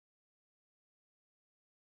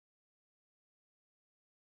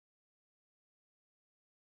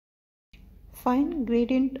Find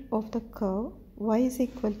gradient of the curve y is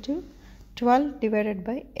equal to 12 divided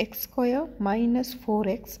by x square minus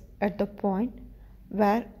 4x at the point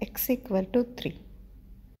where x equal to 3.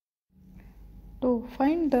 To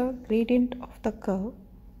find the gradient of the curve,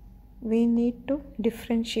 we need to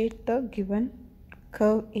differentiate the given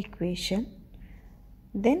curve equation,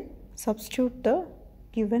 then substitute the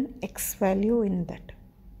given x value in that.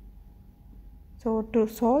 So to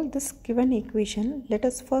solve this given equation, let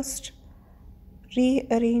us first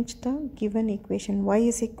rearrange the given equation. Y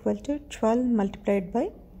is equal to 12 multiplied by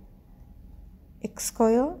x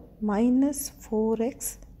square minus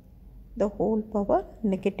 4x the whole power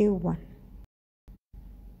negative 1.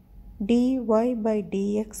 dy by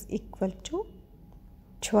dx equal to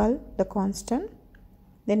 12, the constant,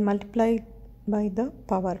 then multiplied by the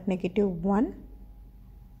power negative 1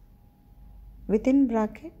 within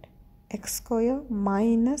bracket x square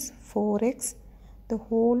minus 4x the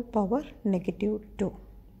whole power negative 2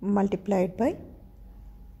 multiplied by,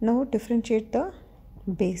 now differentiate the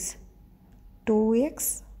base,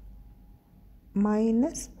 2x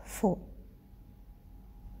minus 4.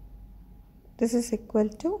 This is equal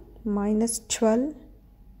to minus 12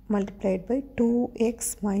 multiplied by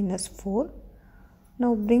 2x minus 4.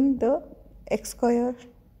 Now bring the x square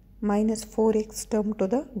minus 4x term to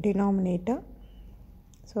the denominator.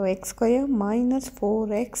 So x square minus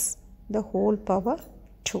 4x the whole power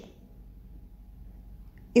 2.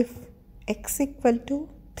 If x equal to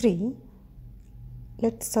 3,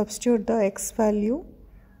 let's substitute the x value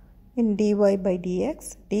in dy by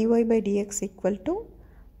dx. dy by dx equal to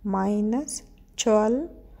minus 12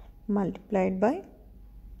 multiplied by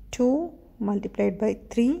 2 multiplied by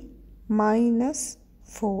 3 minus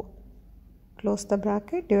 4. Close the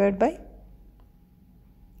bracket, divided by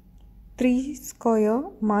 3 square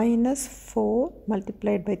minus 4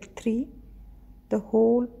 multiplied by 3 the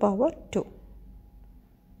whole power 2.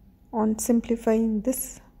 On simplifying this,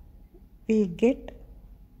 we get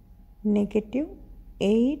negative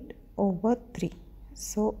 8 over 3.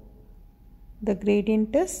 So the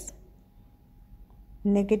gradient is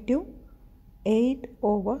negative 8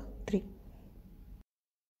 over 3.